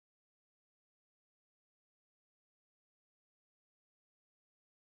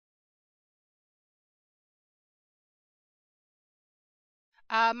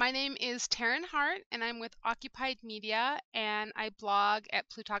My name is Taryn Hart, and I'm with Occupied Media, and I blog at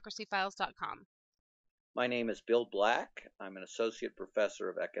plutocracyfiles.com. My name is Bill Black. I'm an associate professor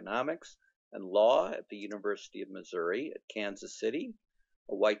of economics and law at the University of Missouri at Kansas City,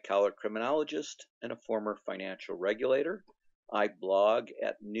 a white-collar criminologist, and a former financial regulator. I blog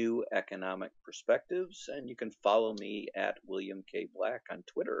at New Economic Perspectives, and you can follow me at William K. Black on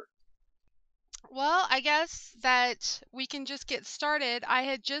Twitter. Well, I guess that we can just get started. I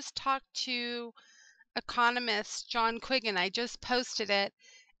had just talked to economist John Quiggin. I just posted it,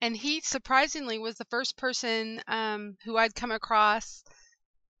 and he surprisingly was the first person who I'd come across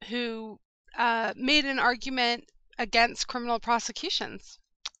who made an argument against criminal prosecutions,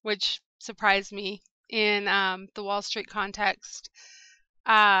 which surprised me in the Wall Street context.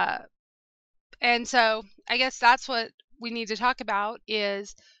 Uh, and so I guess that's what we need to talk about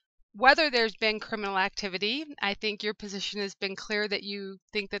is whether there's been criminal activity. I think your position has been clear that you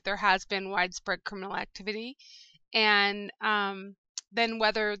think that there has been widespread criminal activity, and then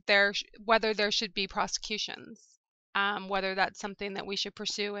whether there should be prosecutions, whether that's something that we should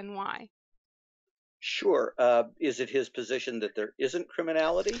pursue and why. Sure. Is it his position that there isn't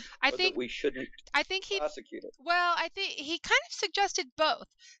criminality I or that think we shouldn't I think he prosecute it? Well, I think he kind of suggested both.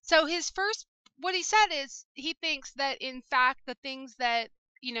 So what he said is he thinks that in fact the things that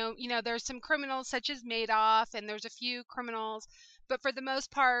there's some criminals such as Madoff, and there's a few criminals, but for the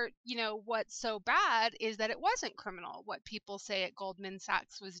most part, what's so bad is that it wasn't criminal what people say at Goldman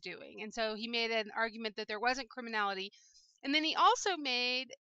Sachs was doing. And so he made an argument that there wasn't criminality. And then he also made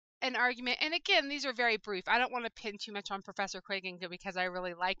an argument, and again, these are very brief. I don't want to pin too much on Professor Quiggin because I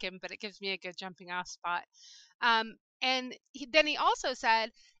really like him, but it gives me a good jumping off spot. And then he also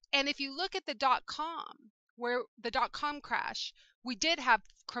said, and if you look at the where the .com crash, we did have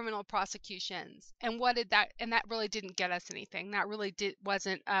criminal prosecutions, and what did that? And that really didn't get us anything. That really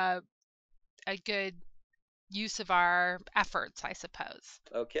wasn't a good use of our efforts, I suppose.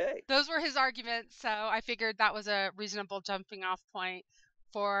 Okay. Those were his arguments, so I figured that was a reasonable jumping off point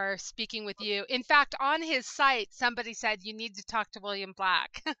for speaking with you. In fact, on his site, somebody said you need to talk to William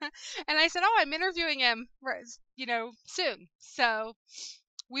Black. And I said, "Oh, I'm interviewing him, soon." So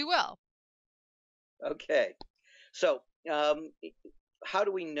we will. Okay. So, how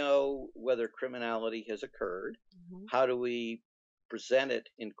do we know whether criminality has occurred? Mm-hmm. How do we present it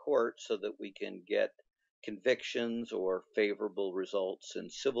in court so that we can get convictions or favorable results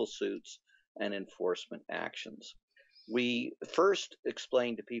in civil suits and enforcement actions? We first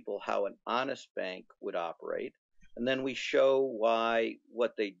explain to people how an honest bank would operate, and then we show why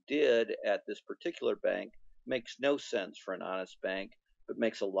what they did at this particular bank makes no sense for an honest bank, but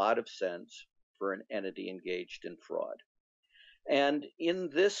makes a lot of sense for an entity engaged in fraud. And in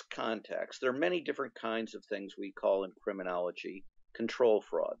this context, there are many different kinds of things we call in criminology control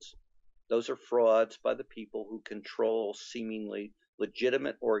frauds. Those are frauds by the people who control seemingly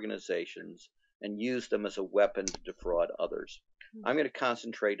legitimate organizations and use them as a weapon to defraud others. I'm going to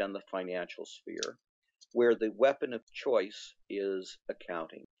concentrate on the financial sphere, where the weapon of choice is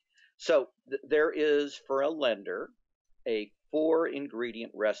accounting. So there is, for a lender, a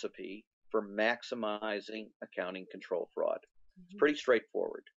 4-ingredient recipe for maximizing accounting control fraud. It's pretty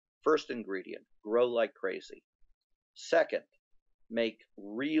straightforward. First ingredient, grow like crazy. Second, make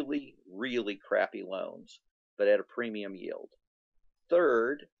really, really crappy loans, but at a premium yield.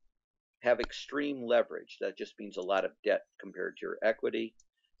 Third, have extreme leverage. That just means a lot of debt compared to your equity.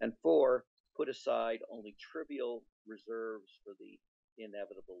 And 4, put aside only trivial reserves for the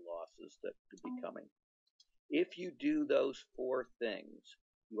inevitable losses that could be coming. If you do those 4 things,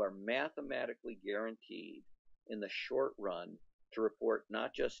 you are mathematically guaranteed in the short run to report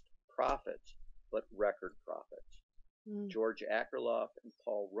not just profits, but record profits. George Akerlof and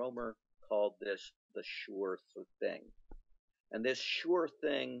Paul Romer called this the sure thing. And this sure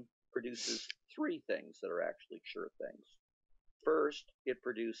thing produces 3 things that are actually sure things. First, it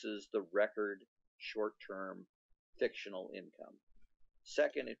produces the record short-term fictional income.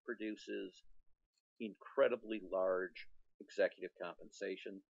 Second, it produces incredibly large executive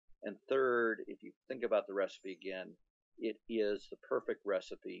compensation. And third, if you think about the recipe again, it is the perfect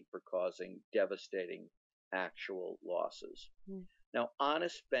recipe for causing devastating actual losses. Now,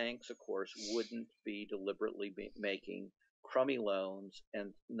 honest banks, of course, wouldn't be deliberately making crummy loans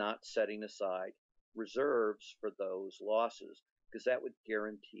and not setting aside reserves for those losses, because that would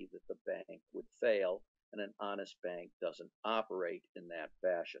guarantee that the bank would fail, and an honest bank doesn't operate in that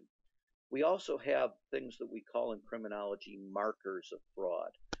fashion. We also have things that we call in criminology markers of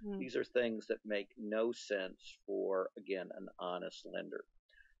fraud. These are things that make no sense for, again, an honest lender.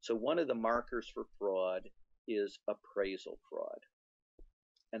 So one of the markers for fraud is appraisal fraud.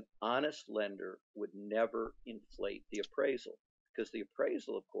 An honest lender would never inflate the appraisal, because the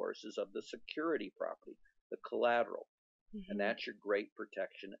appraisal, of course, is of the security property, the collateral, and that's your great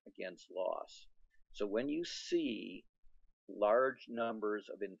protection against loss. So when you see large numbers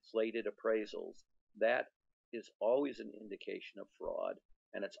of inflated appraisals, that is always an indication of fraud,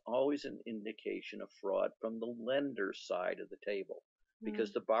 and it's always an indication of fraud from the lender side of the table,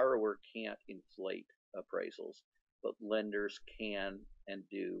 because the borrower can't inflate appraisals, but lenders can and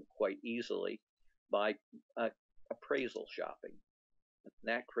do quite easily by appraisal shopping. And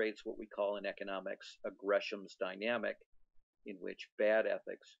that creates what we call in economics a Gresham's dynamic, in which bad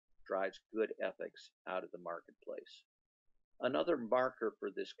ethics drives good ethics out of the marketplace. Another marker for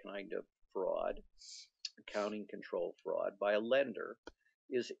this kind of fraud, accounting control fraud by a lender,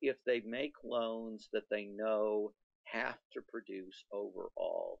 is if they make loans that they know have to produce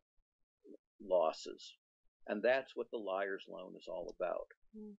overall losses. And that's what the liar's loan is all about.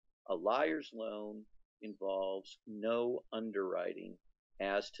 A liar's loan involves no underwriting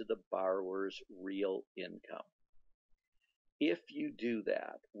as to the borrower's real income. If you do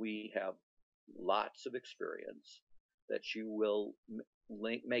that, we have lots of experience that you will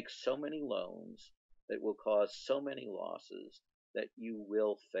make so many loans that will cause so many losses that you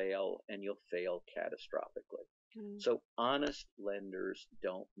will fail, and you'll fail catastrophically. So honest lenders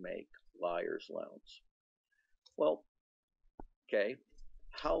don't make liar's loans. Well, okay,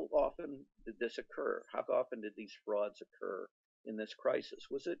 how often did this occur? How often did these frauds occur in this crisis?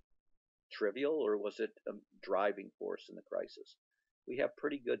 Was it trivial, or was it a driving force in the crisis? We have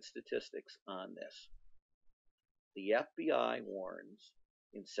pretty good statistics on this. The FBI warns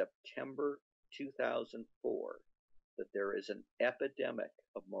in September 2004 that there is an epidemic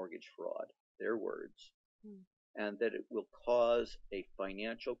of mortgage fraud, their words, and that it will cause a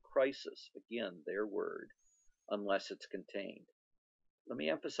financial crisis, again, their word, unless it's contained. Let me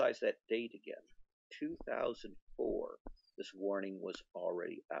emphasize that date again. 2004, this warning was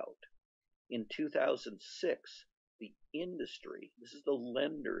already out. In 2006, the industry, this is the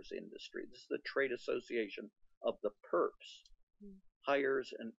lenders industry, this is the trade association of the perps,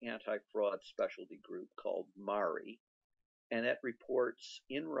 hires an anti-fraud specialty group called MARI, and it reports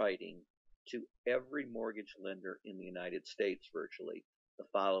in writing to every mortgage lender in the United States virtually the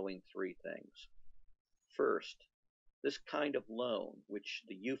following three things. First, this kind of loan, which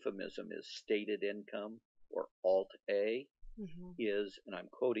the euphemism is stated income or Alt A, is, and I'm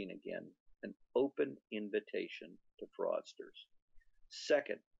quoting again, an open invitation to fraudsters.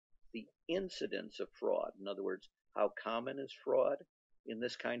 Second, the incidence of fraud, in other words, how common is fraud in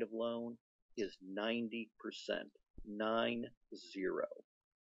this kind of loan, is 90%, 90.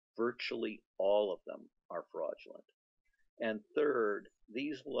 Virtually all of them are fraudulent. And third,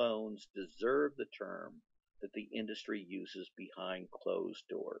 these loans deserve the term that the industry uses behind closed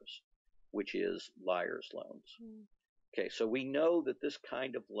doors, which is liar's loans. Okay, so we know that this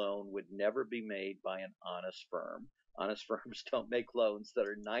kind of loan would never be made by an honest firm. Honest firms don't make loans that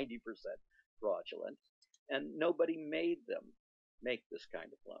are 90% fraudulent, and nobody made them make this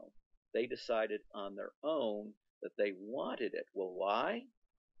kind of loan. They decided on their own that they wanted it. Well, why?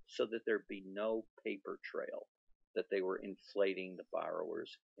 So that there'd be no paper trail that they were inflating the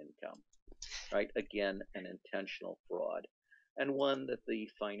borrower's income. Right? Again, an intentional fraud, and one that the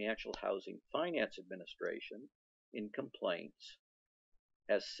Financial Housing Finance Administration, in complaints,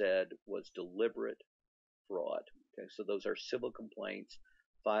 has said was deliberate fraud. Okay, so those are civil complaints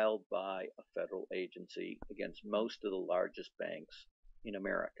filed by a federal agency against most of the largest banks in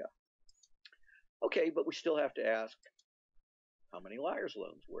America. Okay, but we still have to ask, how many liar's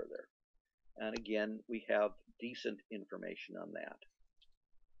loans were there? And again, we have decent information on that.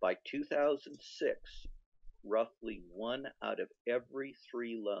 By 2006, roughly 1 out of every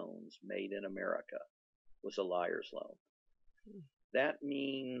 3 loans made in America was a liar's loan. That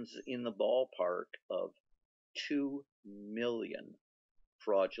means in the ballpark of 2 million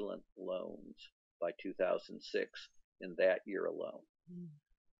fraudulent loans by 2006 in that year alone.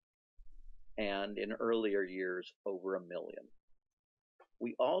 And in earlier years, over 1 million.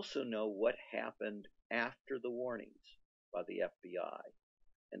 We also know what happened after the warnings by the FBI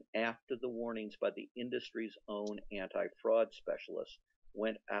and after the warnings by the industry's own anti-fraud specialists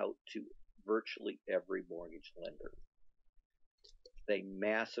went out to virtually every mortgage lender. They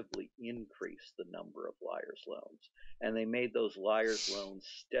massively increased the number of liar's loans, and they made those liar's loans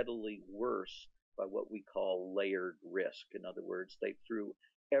steadily worse by what we call layered risk. In other words, they threw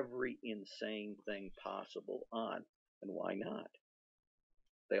every insane thing possible on. And why not?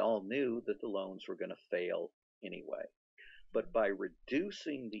 They all knew that the loans were going to fail anyway. But by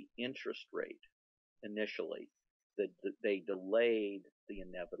reducing the interest rate initially, they delayed the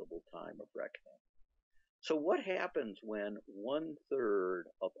inevitable time of reckoning. So what happens when 1/3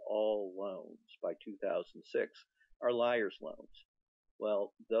 of all loans by 2006 are liar's loans?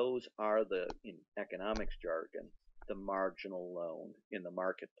 Well, those are in economics jargon, the marginal loan in the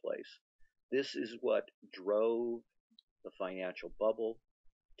marketplace. This is what drove the financial bubble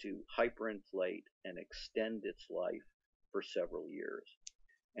to hyperinflate and extend its life for several years.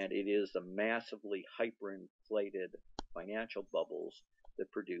 And it is the massively hyperinflated financial bubbles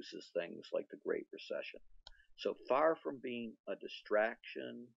that produces things like the Great Recession. So far from being a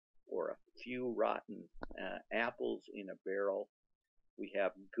distraction or a few rotten apples in a barrel, we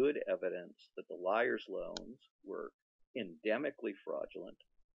have good evidence that the liar's loans were endemically fraudulent,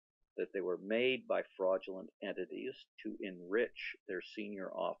 that they were made by fraudulent entities to enrich their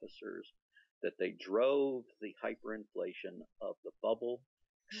senior officers, that they drove the hyperinflation of the bubble,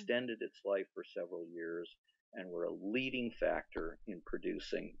 extended its life for several years, and were a leading factor in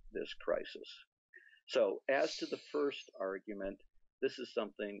producing this crisis. So, as to the first argument, this is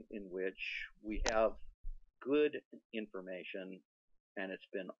something in which we have good information, and it's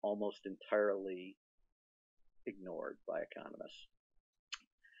been almost entirely ignored by economists.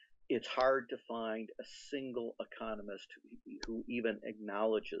 It's hard to find a single economist who even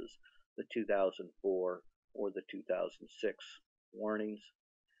acknowledges the 2004 or the 2006 warnings.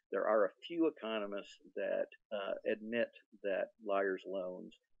 There are a few economists that admit that liar's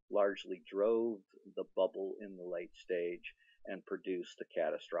loans largely drove the bubble in the late stage and produced the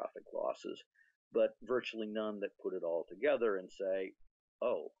catastrophic losses, but virtually none that put it all together and say,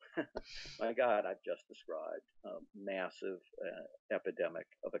 oh, my God, I've just described a massive epidemic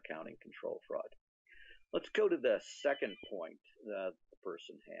of accounting control fraud. Let's go to the second point that the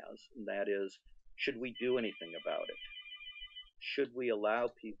person has, and that is, should we do anything about it? Should we allow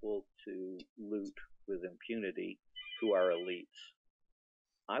people to loot with impunity who are elites?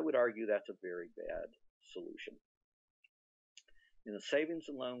 I would argue that's a very bad solution. In the savings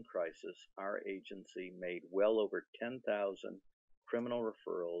and loan crisis, our agency made well over 10,000 criminal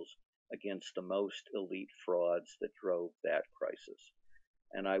referrals against the most elite frauds that drove that crisis.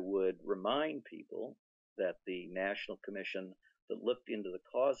 And I would remind people that the National Commission that looked into the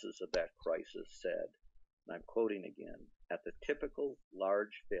causes of that crisis said, and I'm quoting again, at the typical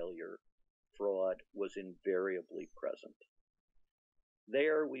large failure, fraud was invariably present.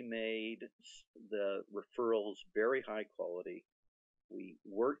 There we made the referrals very high quality. We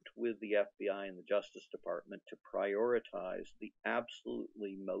worked with the FBI and the Justice Department to prioritize the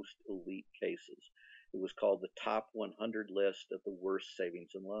absolutely most elite cases. It was called the top 100 list of the worst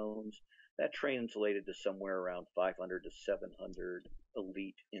savings and loans. That translated to somewhere around 500 to 700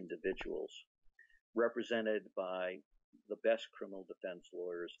 elite individuals, represented by the best criminal defense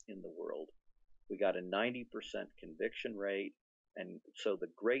lawyers in the world. We got a 90% conviction rate, and so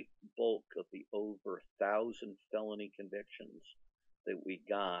the great bulk of the over 1,000 felony convictions that we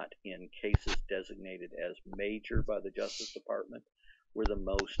got in cases designated as major by the Justice Department were the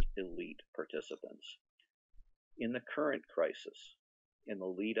most elite participants. In the current crisis, in the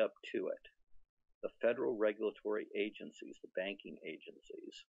lead up to it, the federal regulatory agencies, the banking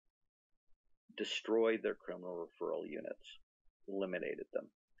agencies, destroyed their criminal referral units, eliminated them.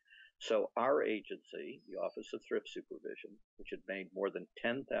 So our agency, the Office of Thrift Supervision, which had made more than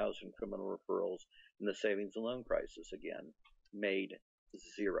 10,000 criminal referrals in the savings and loan crisis again, made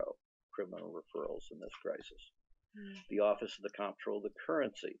 0 criminal referrals in this crisis. The Office of the Comptroller of the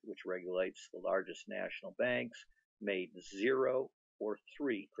Currency, which regulates the largest national banks, made 0 or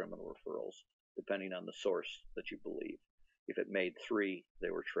 3 criminal referrals, depending on the source that you believe. If it made 3,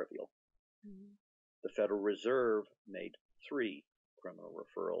 they were trivial. The Federal Reserve made 3 criminal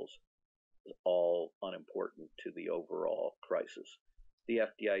referrals, all unimportant to the overall crisis. The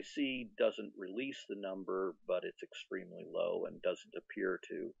FDIC doesn't release the number, but it's extremely low and doesn't appear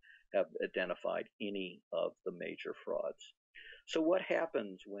to have identified any of the major frauds. So what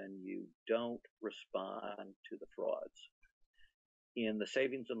happens when you don't respond to the frauds? In the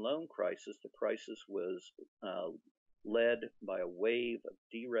savings and loan crisis, the crisis was led by a wave of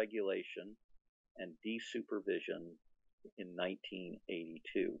deregulation and desupervision in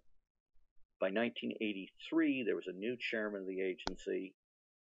 1982. By 1983, there was a new chairman of the agency,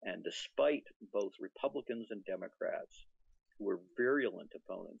 and despite both Republicans and Democrats, who were virulent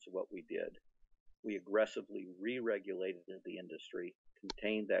opponents of what we did, we aggressively re-regulated the industry,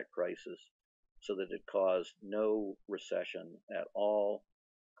 contained that crisis so that it caused no recession at all,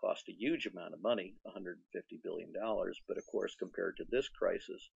 cost a huge amount of money, $150 billion, but of course, compared to this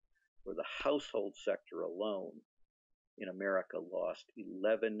crisis, where the household sector alone in America lost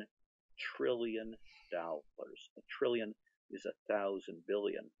 $11 trillion. A trillion is 1,000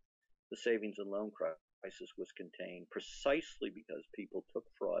 billion. The savings and loan crisis was contained precisely because people took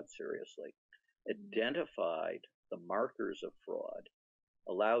fraud seriously, identified the markers of fraud,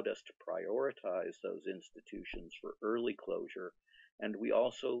 allowed us to prioritize those institutions for early closure, and we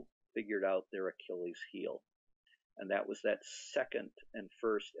also figured out their Achilles heel. And that was that second and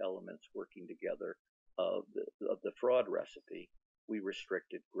first elements working together of the fraud recipe. We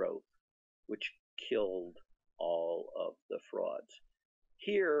restricted growth, which killed all of the frauds.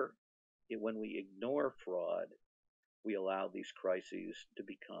 Here, when we ignore fraud, we allow these crises to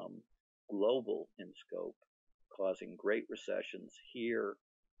become global in scope, causing great recessions here,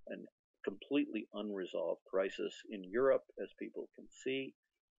 and completely unresolved crisis in Europe, as people can see,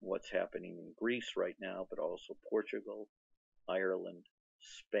 what's happening in Greece right now, but also Portugal, Ireland,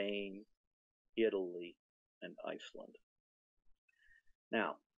 Spain, Italy, and Iceland.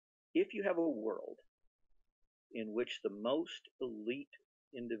 Now, if you have a world in which the most elite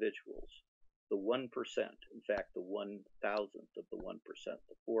individuals, the 1%, in fact, the 1,000th of the 1%,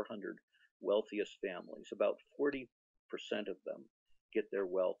 the 400 wealthiest families, about 40% of them get their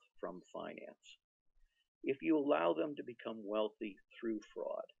wealth from finance. If you allow them to become wealthy through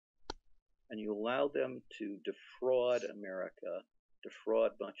fraud, and you allow them to defraud America,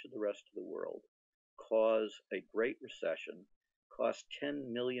 defraud much of the rest of the world, cause a great recession, cost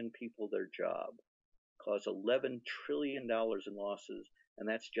 10 million people their job, cause $11 trillion in losses, and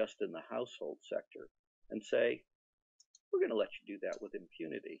that's just in the household sector, and say, we're going to let you do that with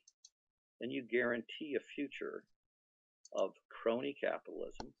impunity, then you guarantee a future of crony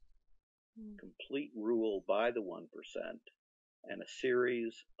capitalism, complete rule by the 1%, and a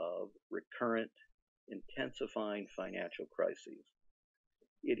series of recurrent, intensifying financial crises.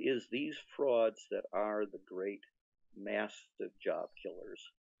 It is these frauds that are the great massive job killers.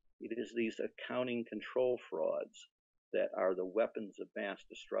 It is these accounting control frauds that are the weapons of mass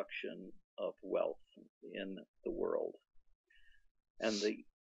destruction of wealth in the world. And the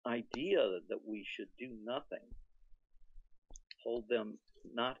idea that we should do nothing, hold them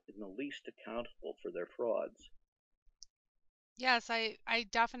not in the least accountable for their frauds. Yes, I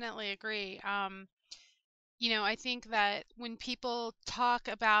definitely agree. I think that when people talk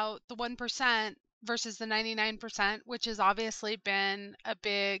about the 1% versus the 99%, which has obviously been a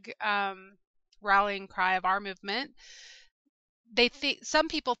big rallying cry of our movement, some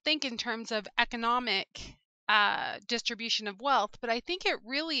people think in terms of economic distribution of wealth, but I think it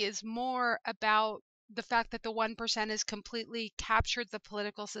really is more about the fact that the 1% has completely captured the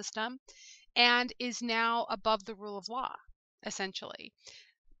political system and is now above the rule of law, essentially,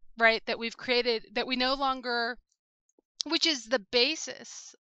 right? That we've created, that we no longer, which is the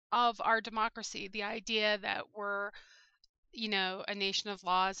basis of our democracy, the idea that we're, a nation of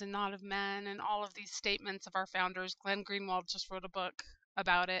laws and not of men, and all of these statements of our founders. Glenn Greenwald just wrote a book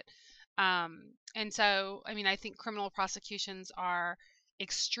about it. And so, I think criminal prosecutions are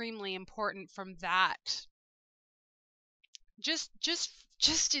extremely important from that.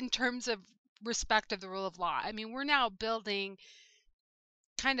 Just in terms of respect of the rule of law. We're now building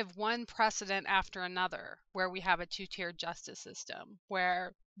kind of one precedent after another where we have a two-tiered justice system,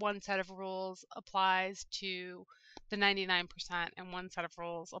 where one set of rules applies to the 99% and one set of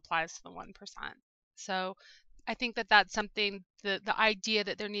rules applies to the 1%. So I think that that's something, the idea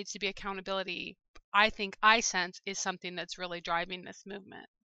that there needs to be accountability, I sense is something that's really driving this movement.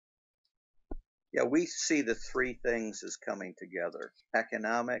 Yeah, we see the three things as coming together: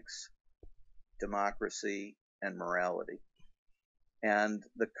 economics, democracy, and morality. And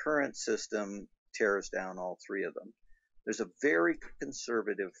the current system tears down all three of them. There's a very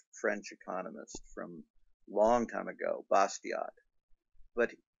conservative French economist from a long time ago, Bastiat,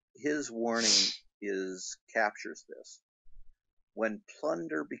 but his warning captures this. When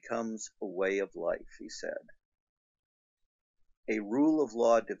plunder becomes a way of life, he said, a rule of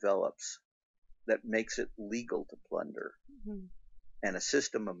law develops that makes it legal to plunder, and a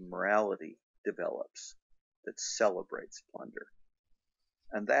system of morality develops that celebrates plunder.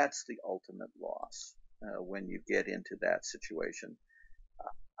 And that's the ultimate loss when you get into that situation.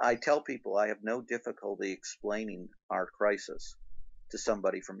 I tell people I have no difficulty explaining our crisis to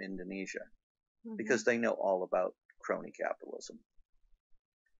somebody from Indonesia because they know all about crony capitalism.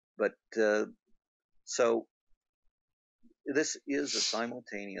 But so this is a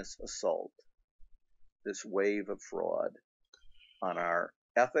simultaneous assault, this wave of fraud, on our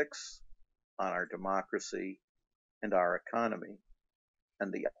ethics, on our democracy, and our economy.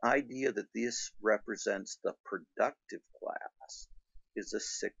 And the idea that this represents the productive class is a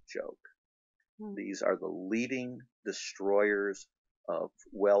sick joke. These are the leading destroyers of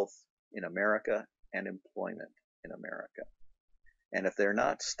wealth in America and employment in America. And if they're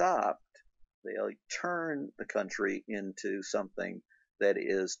not stopped, they'll turn the country into something that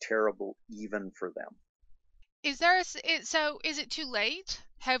is terrible even for them. So is it too late?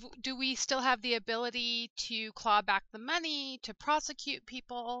 Do we still have the ability to claw back the money, to prosecute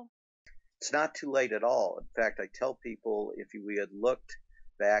people? It's not too late at all. In fact, I tell people if we had looked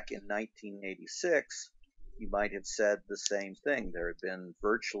back in 1986, you might have said the same thing. There had been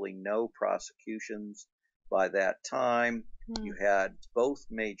virtually no prosecutions by that time. You had both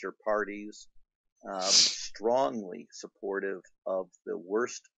major parties strongly supportive of the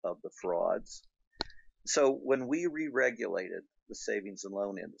worst of the frauds. So when we re-regulated the savings and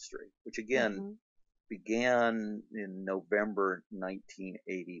loan industry, which again began in November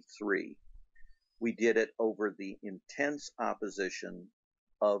 1983, we did it over the intense opposition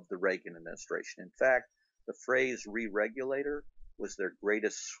of the Reagan administration. In fact, the phrase re-regulator was their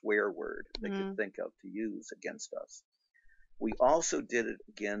greatest swear word they could think of to use against us. We also did it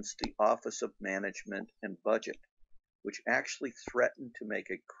against the Office of Management and Budget, which actually threatened to make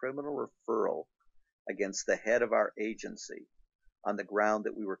a criminal referral against the head of our agency on the ground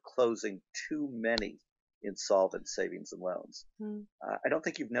that we were closing too many insolvent savings and loans. I don't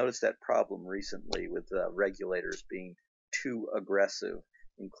think you've noticed that problem recently with regulators being too aggressive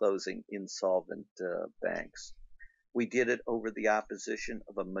in closing insolvent banks. We did it over the opposition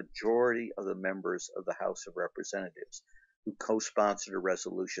of a majority of the members of the House of Representatives who co-sponsored a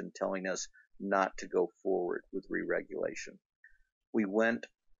resolution telling us not to go forward with re-regulation. We went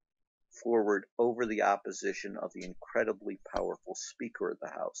forward over the opposition of the incredibly powerful Speaker of the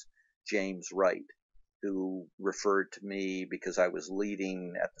House, James Wright, who referred to me, because I was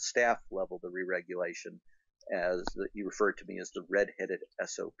leading at the staff level the re-regulation, he referred to me as the red-headed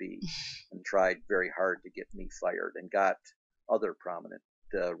SOB and tried very hard to get me fired and got other prominent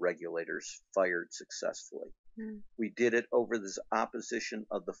regulators fired successfully. We did it over the opposition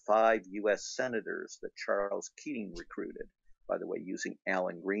of the 5 U.S. senators that Charles Keating recruited, by the way, using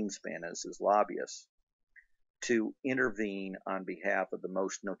Alan Greenspan as his lobbyist, to intervene on behalf of the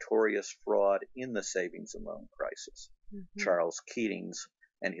most notorious fraud in the savings and loan crisis, Charles Keating's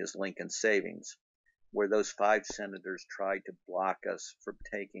and his Lincoln Savings, where those 5 senators tried to block us from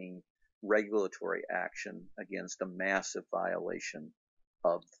taking regulatory action against a massive violation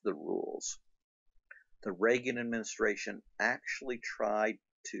of the rules. The Reagan administration actually tried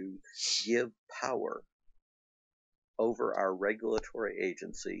to give power over our regulatory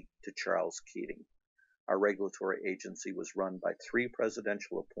agency to Charles Keating. Our regulatory agency was run by 3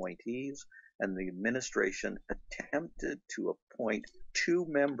 presidential appointees, and the administration attempted to appoint 2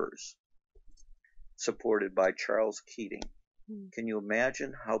 members supported by Charles Keating. Can you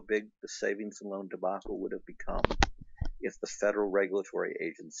imagine how big the savings and loan debacle would have become if the federal regulatory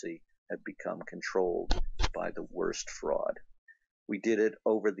agency had become controlled by the worst fraud? We did it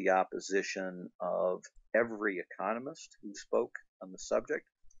over the opposition of every economist who spoke on the subject,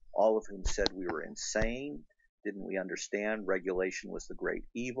 all of whom said we were insane. Didn't we understand regulation was the great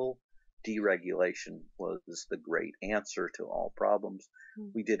evil? Deregulation was the great answer to all problems.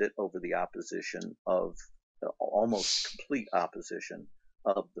 We did it over the opposition of the almost complete opposition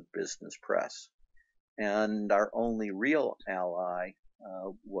of the business press. And our only real ally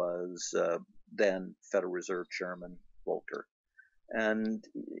was then Federal Reserve Chairman Volcker. And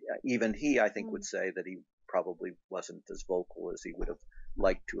even he, I think, would say that he probably wasn't as vocal as he would have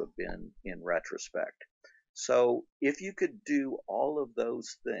liked to have been in retrospect. So if you could do all of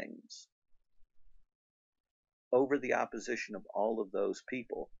those things over the opposition of all of those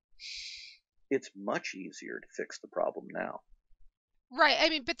people, it's much easier to fix the problem now. Right. I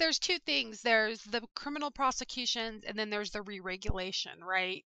mean, but there's 2 things. There's the criminal prosecutions and then there's the re-regulation,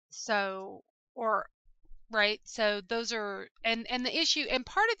 right? So, those are, and the issue, and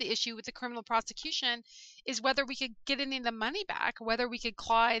part of the issue with the criminal prosecution is whether we could get any of the money back, whether we could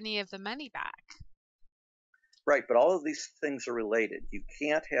claw any of the money back. Right, but all of these things are related. You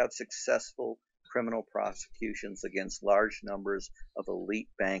can't have successful criminal prosecutions against large numbers of elite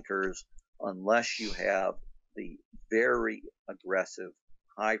bankers unless you have the very aggressive,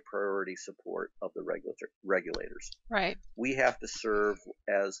 high priority support of the regulators. Right. We have to serve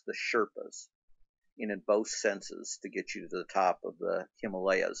as the Sherpas in both senses to get you to the top of the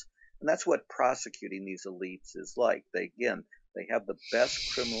Himalayas. And that's what prosecuting these elites is like. They have the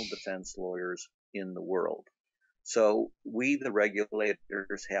best criminal defense lawyers in the world. So we, the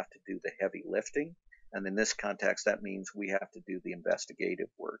regulators, have to do the heavy lifting. And in this context, that means we have to do the investigative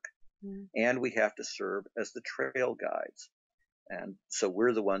work. And we have to serve as the trail guides. And so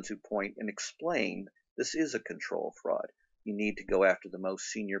we're the ones who point and explain this is a control fraud. You need to go after the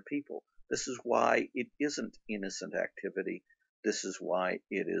most senior people. This is why it isn't innocent activity. This is why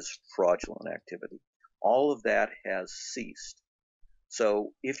it is fraudulent activity. All of that has ceased.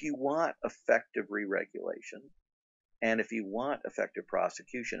 So if you want effective re-regulation and if you want effective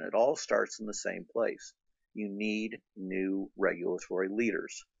prosecution, it all starts in the same place. You need new regulatory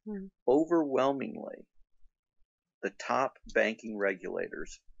leaders. Hmm. Overwhelmingly, the top banking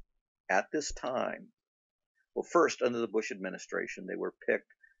regulators at this time, well, first, under the Bush administration, they were picked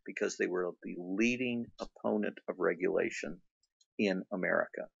because they were the leading opponent of regulation in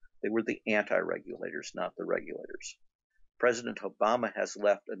America. They were the anti-regulators, not the regulators. President Obama has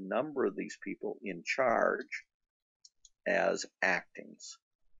left a number of these people in charge as actings.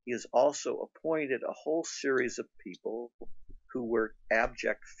 He has also appointed a whole series of people who were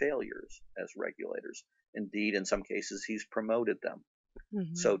abject failures as regulators. Indeed, in some cases, he's promoted them.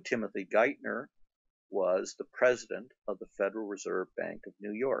 Mm-hmm. So Timothy Geithner was the president of the Federal Reserve Bank of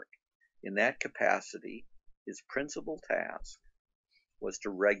New York. In that capacity, his principal task was to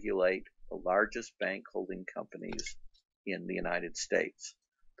regulate the largest bank holding companies in the United States,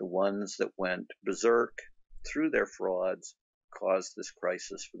 the ones that went berserk through their frauds, caused this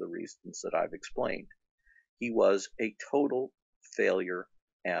crisis for the reasons that I've explained. He was a total failure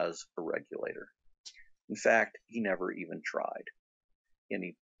as a regulator. In fact, he never even tried.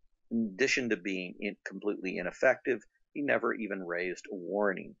 In addition to being completely ineffective, he never even raised a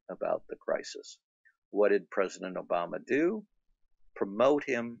warning about the crisis. What did President Obama do? Promote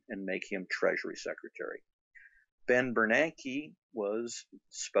him and make him Treasury Secretary. Ben Bernanke was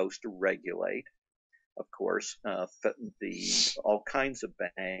supposed to regulate, of course, all kinds of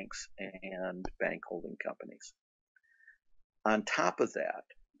banks and bank holding companies. On top of that,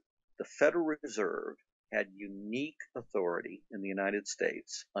 the Federal Reserve had unique authority in the United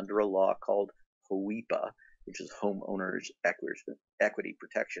States under a law called HOEPA, which is Homeowners Equity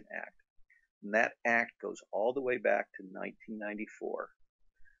Protection Act. And that act goes all the way back to 1994,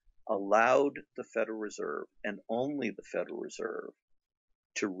 allowed the Federal Reserve, and only the Federal Reserve,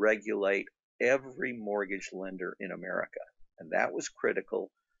 to regulate every mortgage lender in America. And that was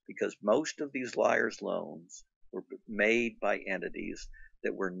critical because most of these liar's loans were made by entities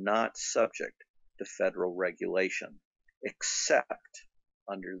that were not subject to federal regulation, except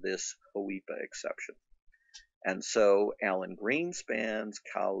under this HOEPA exception. And so Alan Greenspan's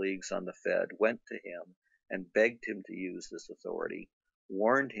colleagues on the Fed went to him and begged him to use this authority,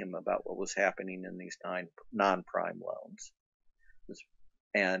 warned him about what was happening in these non-prime loans.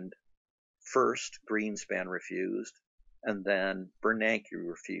 And first, Greenspan refused, and then Bernanke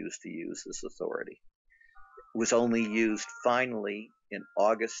refused to use this authority. It was only used finally in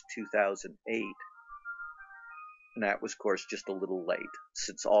August 2008, and that was, of course, just a little late,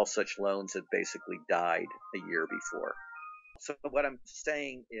 since all such loans had basically died a year before. So what I'm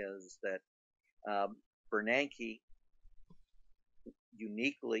saying is that Bernanke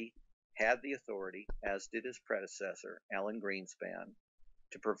uniquely had the authority, as did his predecessor, Alan Greenspan,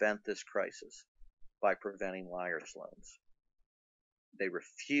 to prevent this crisis by preventing liar's loans. They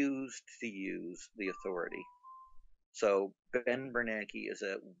refused to use the authority. So Ben Bernanke is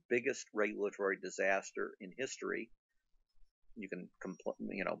the biggest regulatory disaster in history. You can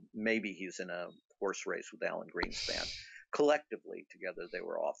maybe he's in a horse race with Alan Greenspan. Collectively, together, they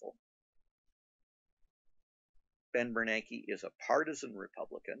were awful. Ben Bernanke is a partisan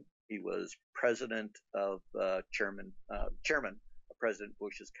Republican. He was president of chairman of President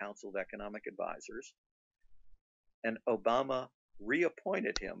Bush's Council of Economic Advisors, and Obama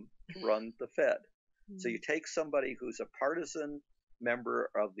reappointed him to run the Fed. So you take somebody who's a partisan member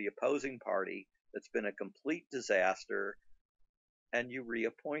of the opposing party that's been a complete disaster, and you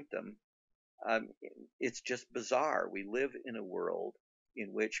reappoint them. It's just bizarre. We live in a world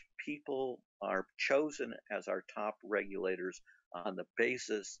in which people are chosen as our top regulators on the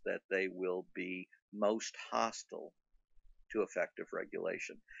basis that they will be most hostile to effective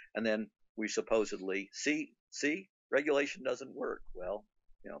regulation. And then we supposedly see regulation doesn't work. Well,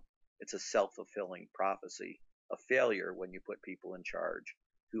 it's a self-fulfilling prophecy of failure when you put people in charge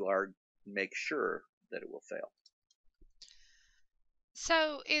who make sure that it will fail.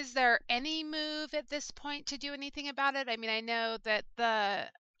 So, is there any move at this point to do anything about it? I mean, I know that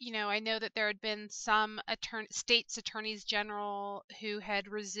there had been some states attorneys general who had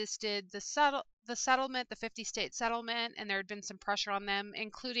resisted the settlement, the 50-state settlement, and there had been some pressure on them,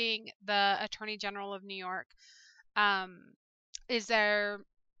 including the Attorney General of New York.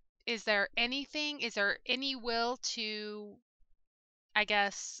 Is there anything? Is there any will to, I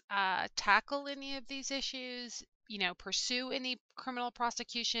guess, tackle any of these issues? Pursue any criminal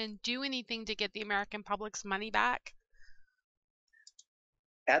prosecution, do anything to get the American public's money back?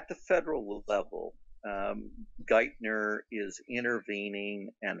 At the federal level, Geithner is intervening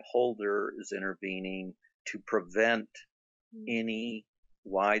and Holder is intervening to prevent any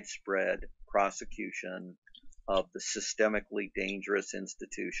widespread prosecution of the systemically dangerous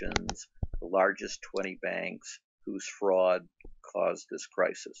institutions, the largest 20 banks whose fraud caused this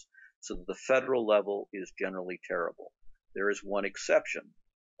crisis. So the federal level is generally terrible. There is one exception,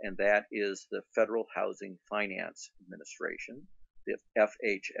 and that is the Federal Housing Finance Administration, the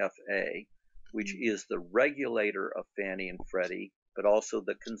FHFA, which is the regulator of Fannie and Freddie, but also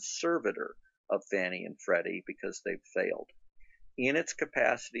the conservator of Fannie and Freddie because they've failed. In its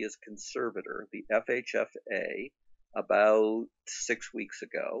capacity as conservator, the FHFA, about 6 weeks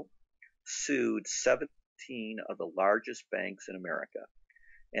ago, sued 17 of the largest banks in America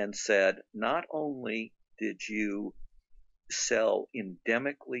and said, not only did you sell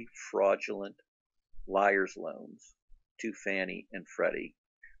endemically fraudulent liar's loans to Fannie and Freddie,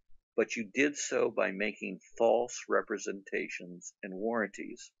 but you did so by making false representations and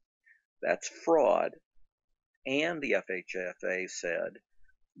warranties. That's fraud. And the FHFA said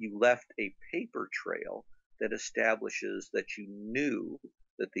you left a paper trail that establishes that you knew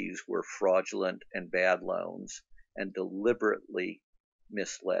that these were fraudulent and bad loans and deliberately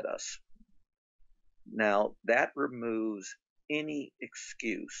misled us. Now, that removes any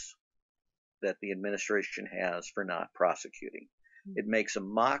excuse that the administration has for not prosecuting. It makes a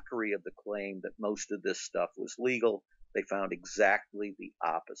mockery of the claim that most of this stuff was legal. They found exactly the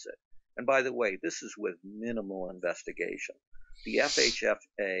opposite. And by the way, this is with minimal investigation. The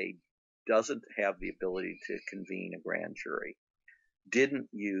FHFA doesn't have the ability to convene a grand jury, didn't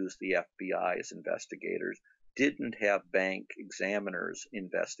use the FBI as investigators, didn't have bank examiners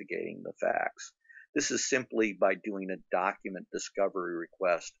investigating the facts. This is simply by doing a document discovery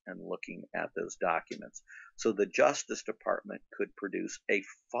request and looking at those documents. So the Justice Department could produce a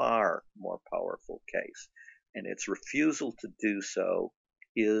far more powerful case, and its refusal to do so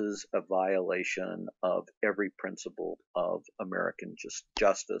is a violation of every principle of American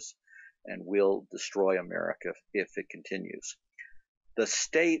justice and will destroy America if it continues. The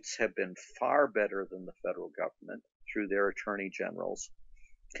states have been far better than the federal government through their attorney generals.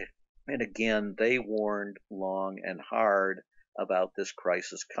 And again, they warned long and hard about this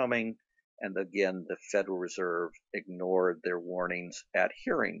crisis coming. And again, the Federal Reserve ignored their warnings at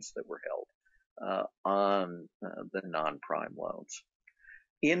hearings that were held on the non-prime loans.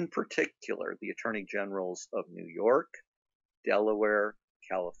 In particular, the attorney generals of New York, Delaware,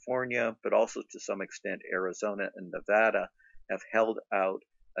 California, but also to some extent Arizona and Nevada have held out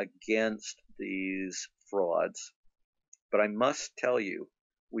against these frauds. But I must tell you,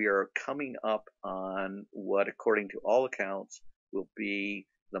 we are coming up on what, according to all accounts, will be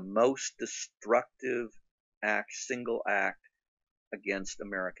the most destructive single act against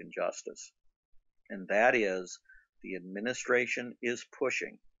American justice. And that is, the administration is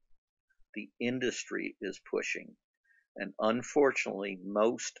pushing, the industry is pushing, and unfortunately,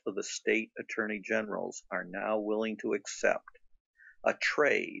 most of the state attorney generals are now willing to accept a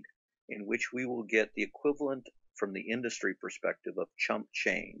trade in which we will get the equivalent from the industry perspective of chump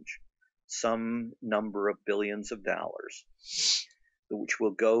change, some number of billions of dollars, which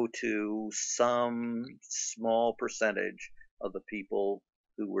will go to some small percentage of the people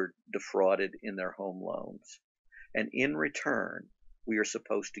who were defrauded in their home loans. And in return, we are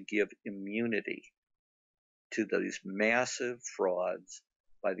supposed to give immunity to these massive frauds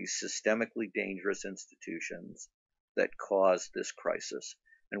by these systemically dangerous institutions that caused this crisis.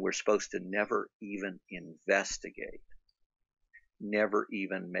 And we're supposed to never even investigate, never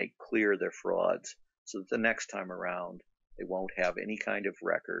even make clear their frauds, so that the next time around they won't have any kind of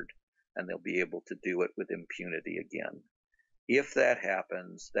record and they'll be able to do it with impunity again. If that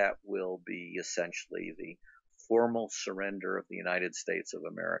happens, that will be essentially the formal surrender of the United States of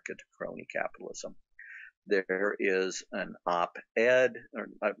America to crony capitalism. There is an op-ed, or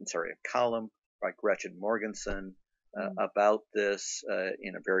I'm sorry, a column by Gretchen Morgenson about this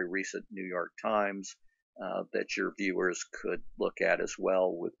in a very recent New York Times that your viewers could look at as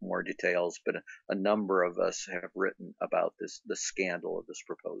well with more details. But a number of us have written about the scandal of this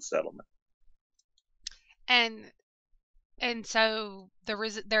proposed settlement. And so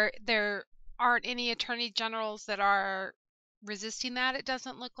there aren't any attorney generals that are resisting that, it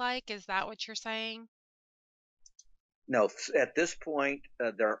doesn't look like. Is that what you're saying? No, at this point,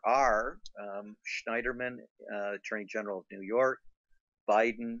 there are Schneiderman, Attorney General of New York,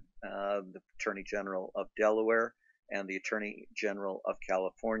 Biden, the Attorney General of Delaware, and the Attorney General of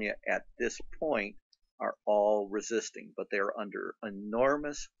California at this point are all resisting, but they're under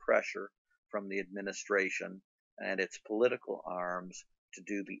enormous pressure from the administration and its political arms to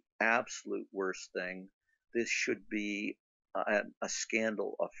do the absolute worst thing. This should be a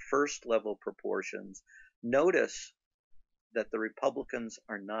scandal of first level proportions. Notice that the Republicans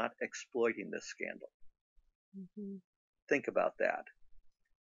are not exploiting this scandal. Mm-hmm. Think about that.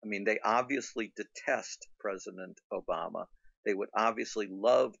 I mean, they obviously detest President Obama. They would obviously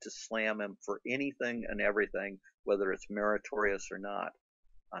love to slam him for anything and everything, whether it's meritorious or not.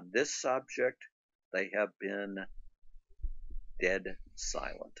 On this subject, they have been dead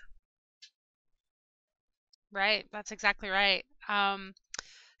silent. Right, that's exactly right.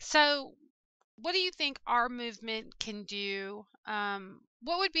 So what do you think our movement can do?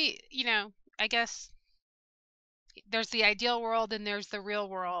 What would be, I guess there's the ideal world and there's the real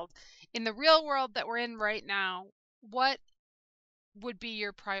world. In the real world that we're in right now, what would be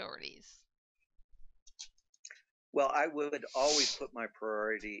your priorities? Well, I would always put my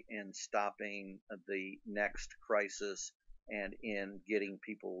priority in stopping the next crisis and in getting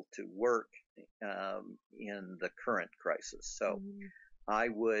people to work in the current crisis. So Mm-hmm. I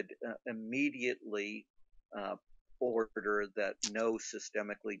would immediately uh, order that no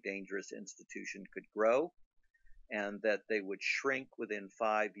systemically dangerous institution could grow, and that they would shrink within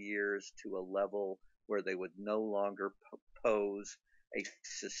 5 years to a level where they would no longer pose a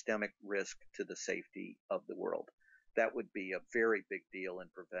systemic risk to the safety of the world. That would be a very big deal in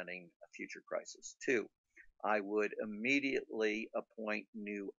preventing a future crisis. Two, I would immediately appoint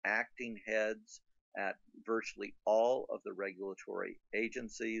new acting heads at virtually all of the regulatory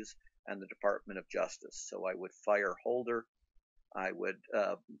agencies and the Department of Justice. So I would fire Holder, I would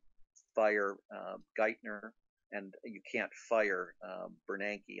fire Geithner, and you can't fire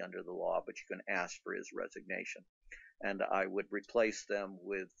Bernanke under the law, but you can ask for his resignation. And I would replace them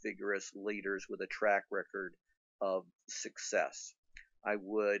with vigorous leaders with a track record of success. I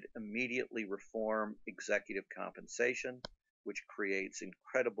would immediately reform executive compensation, which creates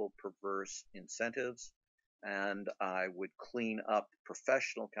incredible perverse incentives. And I would clean up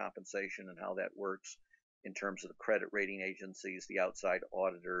professional compensation and how that works in terms of the credit rating agencies, the outside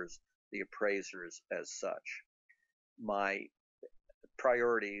auditors, the appraisers as such. My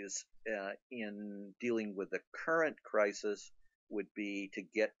priorities in dealing with the current crisis would be to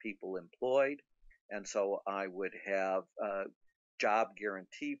get people employed. And so I would have job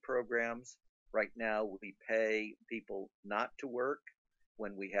guarantee programs. Right now, we pay people not to work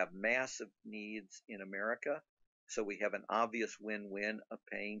when we have massive needs in America. So we have an obvious win win of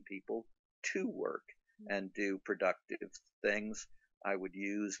paying people to work and do productive things. I would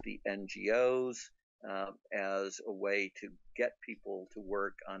use the NGOs as a way to get people to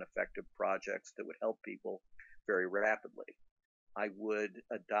work on effective projects that would help people very rapidly. I would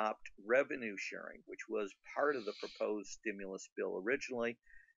adopt revenue sharing, which was part of the proposed stimulus bill originally,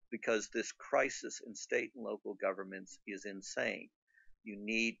 because this crisis in state and local governments is insane. You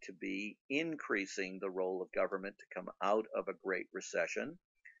need to be increasing the role of government to come out of a great recession.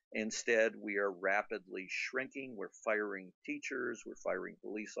 Instead, we are rapidly shrinking. We're firing teachers, we're firing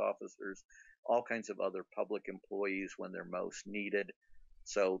police officers, all kinds of other public employees when they're most needed.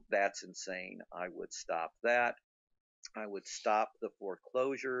 So that's insane. I would stop that. I would stop the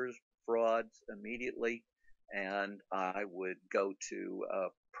foreclosures, frauds immediately, and I would go to a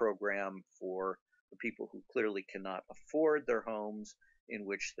program for the people who clearly cannot afford their homes, in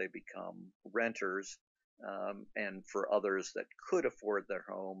which they become renters, and for others that could afford their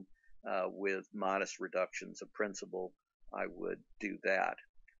home with modest reductions of principal, I would do that.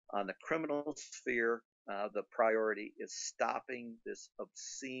 On the criminal sphere, the priority is stopping this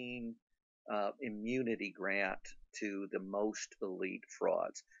obscene immunity grant to the most elite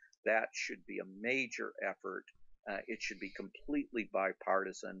frauds. That should be a major effort. It should be completely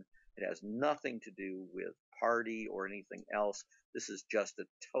bipartisan. It has nothing to do with party or anything else. This is just a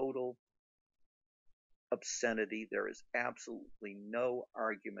total obscenity. There is absolutely no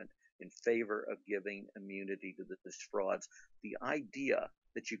argument in favor of giving immunity to these frauds. The idea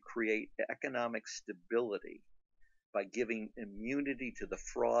that you create economic stability by giving immunity to the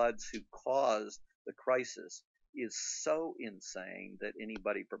frauds who caused the crisis is so insane that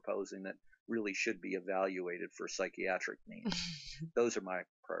anybody proposing it really should be evaluated for psychiatric needs. Those are my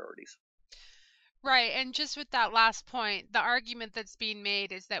priorities. Right, and just with that last point, the argument that's being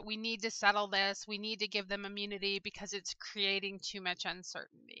made is that we need to settle this, we need to give them immunity because it's creating too much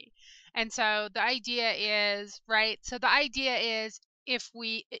uncertainty. And so the idea is, right, so the idea is if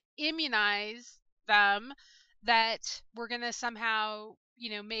we immunize them, that we're going to somehow,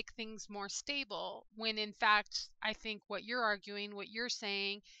 make things more stable, when in fact, I think what you're arguing, what you're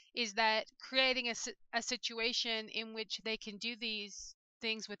saying, is that creating a situation in which they can do these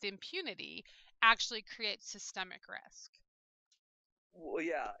things with impunity actually creates systemic risk. Well,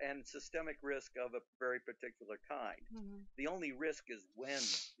 yeah, and systemic risk of a very particular kind. Hmm. The only risk is when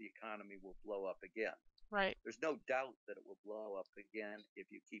the economy will blow up again. Right. There's no doubt that it will blow up again if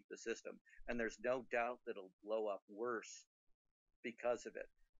you keep the system, and there's no doubt that it'll blow up worse because of it.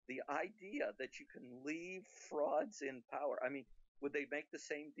 The idea that you can leave frauds in power. I mean, would they make the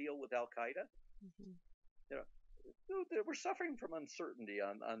same deal with Al Qaeda? Hmm. You know, we're suffering from uncertainty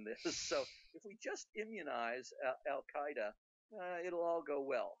on this. So if we just immunize Al Qaeda, it'll all go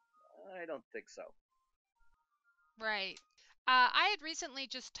well. I don't think so. Right. I had recently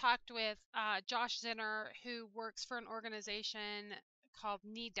just talked with Josh Zinner, who works for an organization called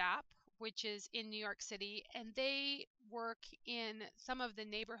NEDAP, which is in New York City, and they work in some of the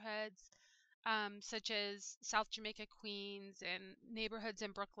neighborhoods, such as South Jamaica, Queens, and neighborhoods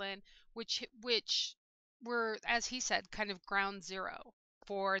in Brooklyn, which were, as he said, kind of ground zero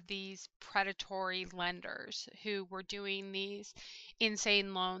for these predatory lenders who were doing these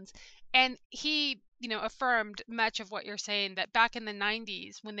insane loans. And he, affirmed much of what you're saying, that back in the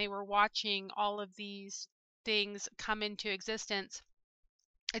 90s, when they were watching all of these things come into existence,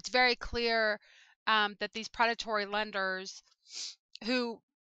 it's very clear that these predatory lenders who,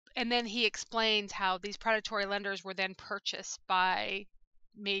 and then he explains how these predatory lenders were then purchased by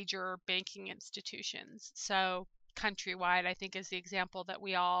major banking institutions. So Countrywide, I think, is the example that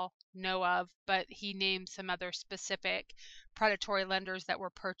we all know of, but he names some other specific predatory lenders that were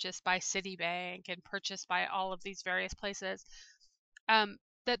purchased by Citibank and purchased by all of these various places.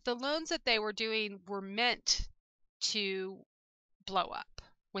 That the loans that they were doing were meant to blow up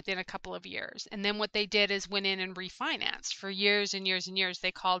within a couple of years. And then what they did is went in and refinanced for years and years and years.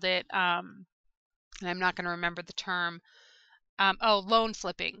 They called it, and I'm not going to remember the term, loan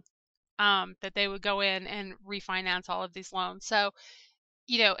flipping, that they would go in and refinance all of these loans. So,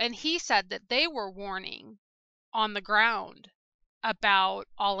 and he said that they were warning on the ground about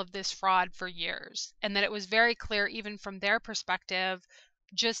all of this fraud for years, and that it was very clear, even from their perspective,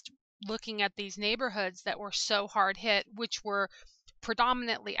 just looking at these neighborhoods that were so hard hit, which were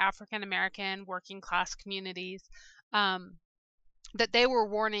predominantly African American working class communities, um, that they were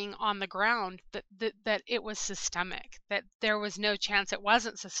warning on the ground that it was systemic, that there was no chance it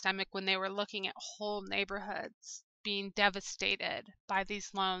wasn't systemic when they were looking at whole neighborhoods being devastated by these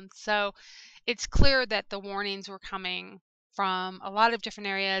loans. So it's clear that the warnings were coming from a lot of different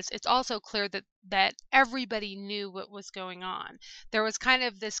areas. It's also clear that everybody knew what was going on. There was kind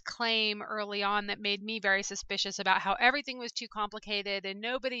of this claim early on that made me very suspicious about how everything was too complicated and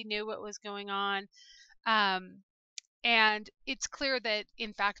nobody knew what was going on. Um, and it's clear that,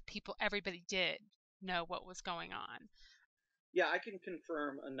 in fact, everybody did know what was going on. Yeah, I can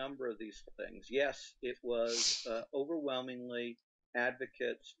confirm a number of these things. Yes, it was overwhelmingly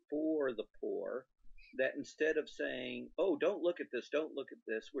advocates for the poor that instead of saying, oh, don't look at this, don't look at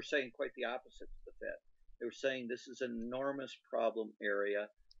this, we're saying quite the opposite to the Fed. They were saying this is an enormous problem area.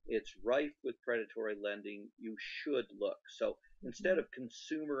 It's rife with predatory lending. You should look. So instead Mhm. of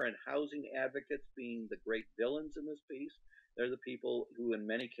consumer and housing advocates being the great villains in this piece, they're the people who, in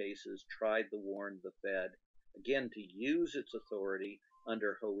many cases, tried to warn the Fed again to use its authority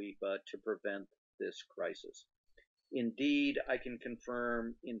under HOEPA to prevent this crisis. Indeed, I can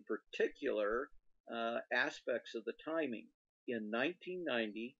confirm in particular aspects of the timing. In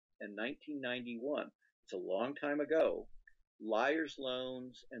 1990 and 1991, it's a long time ago, liar's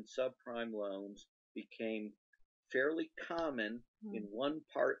loans and subprime loans became fairly common in Mm. one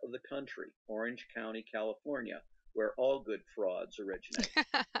part of the country, Orange County, California, where all good frauds originate.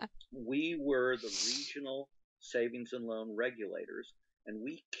 We were the regional savings and loan regulators, and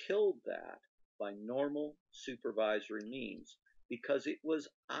we killed that by normal supervisory means because it was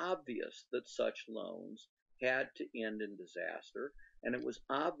obvious that such loans had to end in disaster, and it was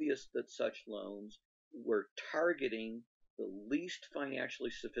obvious that such loans were targeting the least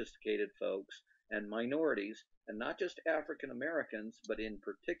financially sophisticated folks and minorities, and not just African Americans, but in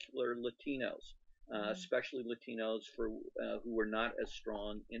particular Latinos, Mhm. especially Latinos who were not as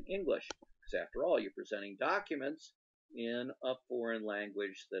strong in English. Because after all, you're presenting documents in a foreign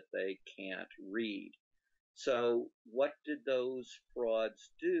language that they can't read. So, what did those frauds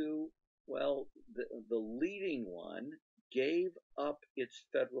do? Well, the leading one gave up its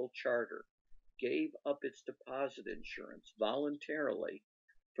federal charter, gave up its deposit insurance voluntarily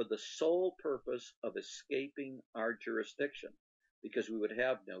for the sole purpose of escaping our jurisdiction, because we would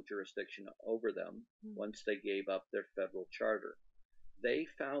have no jurisdiction over them Mm. once they gave up their federal charter. They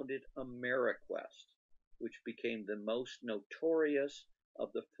founded AmeriQuest, which became the most notorious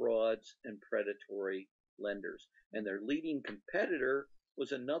of the frauds and predatory lenders. And their leading competitor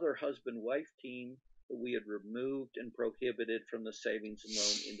was another husband wife team we had removed and prohibited from the savings and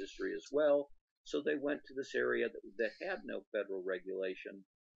loan industry as well. So they went to this area that had no federal regulation,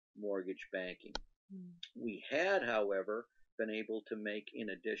 mortgage banking. We had, however, been able to make, in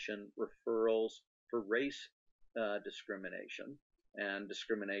addition, referrals for race discrimination and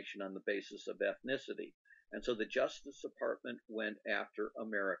discrimination on the basis of ethnicity. And so the Justice Department went after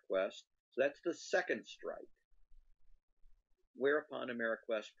AmeriQuest. So that's the second strike. Whereupon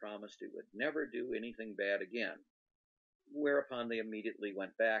AmeriQuest promised it would never do anything bad again. Whereupon they immediately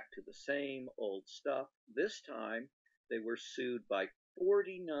went back to the same old stuff. This time they were sued by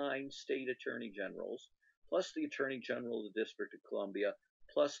 49 state attorney generals, plus the Attorney General of the District of Columbia,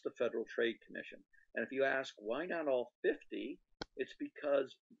 plus the Federal Trade Commission. And if you ask why not all 50, it's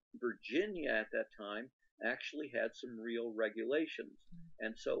because Virginia at that time actually had some real regulations.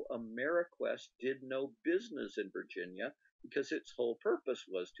 And so AmeriQuest did no business in Virginia because its whole purpose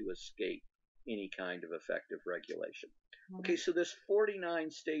was to escape any kind of effective regulation. Okay, so this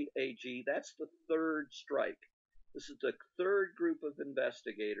 49 state AG, that's the third strike. This is the third group of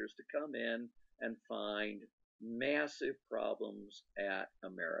investigators to come in and find massive problems at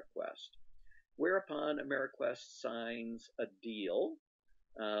AmeriQuest. Whereupon AmeriQuest signs a deal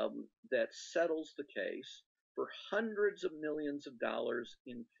that settles the case for hundreds of millions of dollars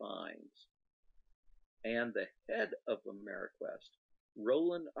in fines. And the head of AmeriQuest,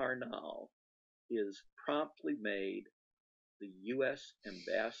 Roland Arnal, is promptly made the U.S.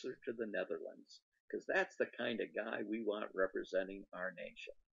 ambassador to the Netherlands, because that's the kind of guy we want representing our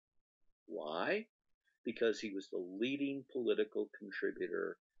nation. Why? Because he was the leading political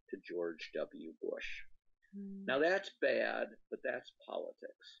contributor to George W. Bush. Now that's bad, but that's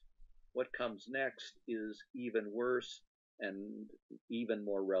politics. What comes next is even worse and even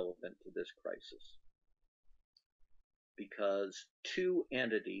more relevant to this crisis. Because two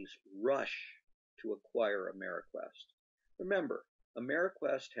entities rush to acquire AmeriQuest. Remember,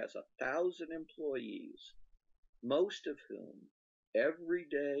 AmeriQuest has 1,000 employees, most of whom every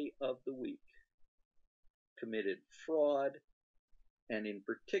day of the week committed fraud and in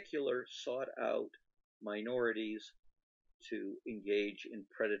particular sought out minorities to engage in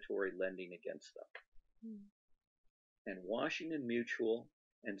predatory lending against them. And Washington Mutual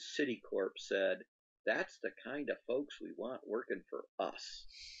and Citicorp said, that's the kind of folks we want working for us.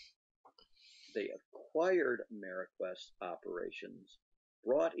 They acquired AmeriQuest operations,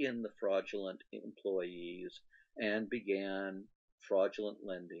 brought in the fraudulent employees, and began fraudulent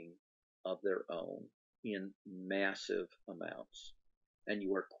lending of their own in massive amounts. And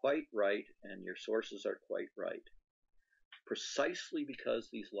you are quite right, and your sources are quite right. Precisely because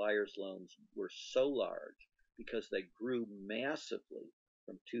these liar's loans were so large, because they grew massively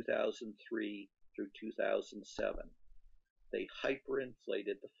from 2003 through 2007, they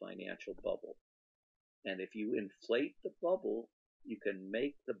hyperinflated the financial bubble. And if you inflate the bubble, you can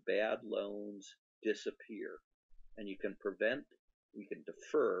make the bad loans disappear. And you can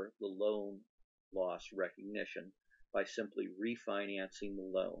defer the loan loss recognition by simply refinancing the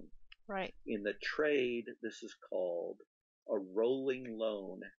loan. Right. In the trade, this is called a rolling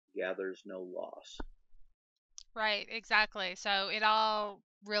loan gathers no loss. Right, exactly. So it all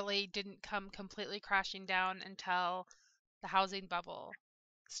really didn't come completely crashing down until the housing bubble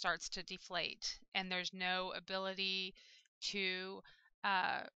starts to deflate and there's no ability to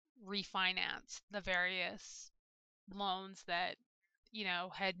refinance the various loans that,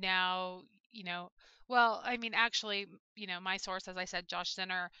 had now, well, I mean, actually, my source, as I said, Josh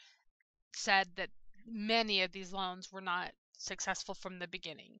Zinner, said that many of these loans were not successful from the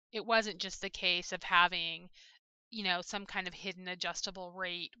beginning. It wasn't just the case of having, some kind of hidden adjustable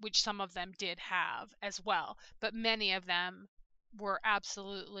rate, which some of them did have as well, but many of them were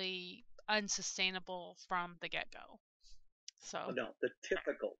absolutely unsustainable from the get-go. So No, the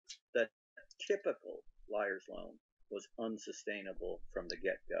typical liar's loan was unsustainable from the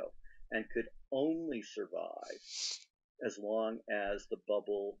get-go and could only survive as long as the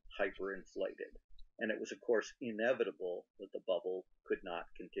bubble hyperinflated. And it was, of course, inevitable that the bubble could not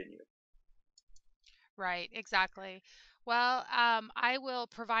continue. right, exactly. Well, I will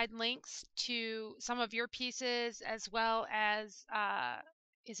provide links to some of your pieces as well as,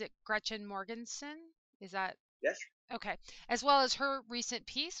 is it Gretchen Morgensen? Is that Yes. okay? As well as her recent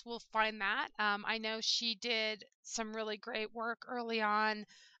piece, we'll find that. I know she did some really great work early on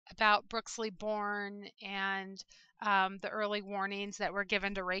about Brooksley Born and the early warnings that were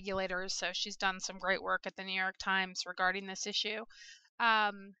given to regulators. So she's done some great work at the New York Times regarding this issue.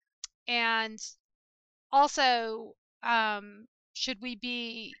 And also, should we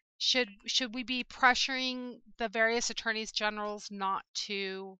be pressuring the various attorneys generals not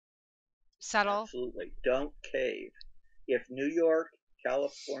to settle. Absolutely. Don't cave. If New York,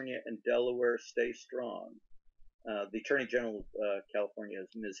 California, and Delaware stay strong, the Attorney General of California is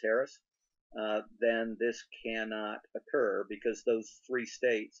Ms. Harris, then this cannot occur because those three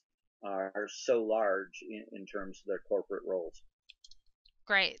states are so large in terms of their corporate roles.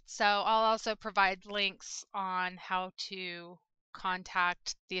 Great. So I'll also provide links on how to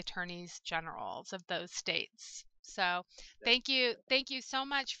contact the attorneys generals of those states. So thank you so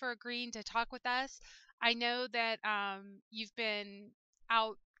much for agreeing to talk with us. I know that you've been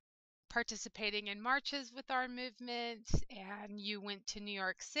out participating in marches with our movement, and you went to New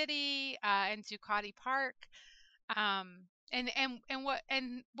York City and Zuccotti Park. And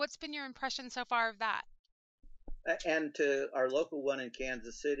what's been your impression so far of that? And to our local one in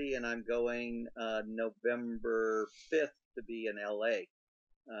Kansas City, and I'm going November 5th to be in LA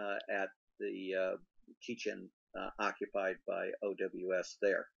at the teach-in occupied by OWS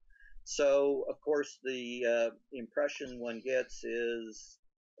there. So, of course, the impression one gets is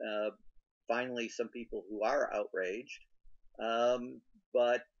uh, finally some people who are outraged,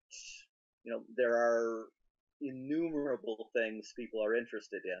 but there are innumerable things people are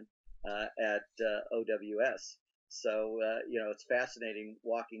interested in at OWS. So it's fascinating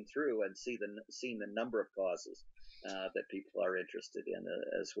walking through and seeing the number of causes that people are interested in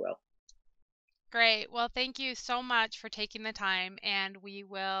as well. Great. Well, thank you so much for taking the time, and we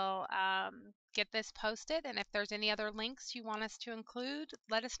will get this posted. And if there's any other links you want us to include,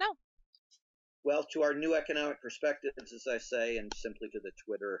 let us know. Well, to our new economic perspectives, as I say, and simply to the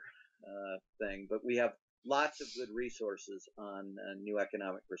Twitter thing, but we have lots of good resources on new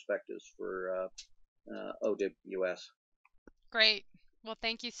economic perspectives for OWS. Great. Well,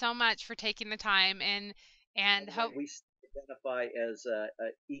 thank you so much for taking the time, By and the way, hope. we identify as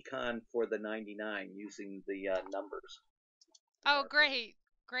econ for the 99 using the numbers as Oh, our phrase. great.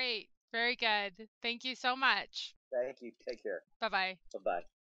 Great. Very good. Thank you so much. Thank you. Take care. Bye-bye. Bye bye.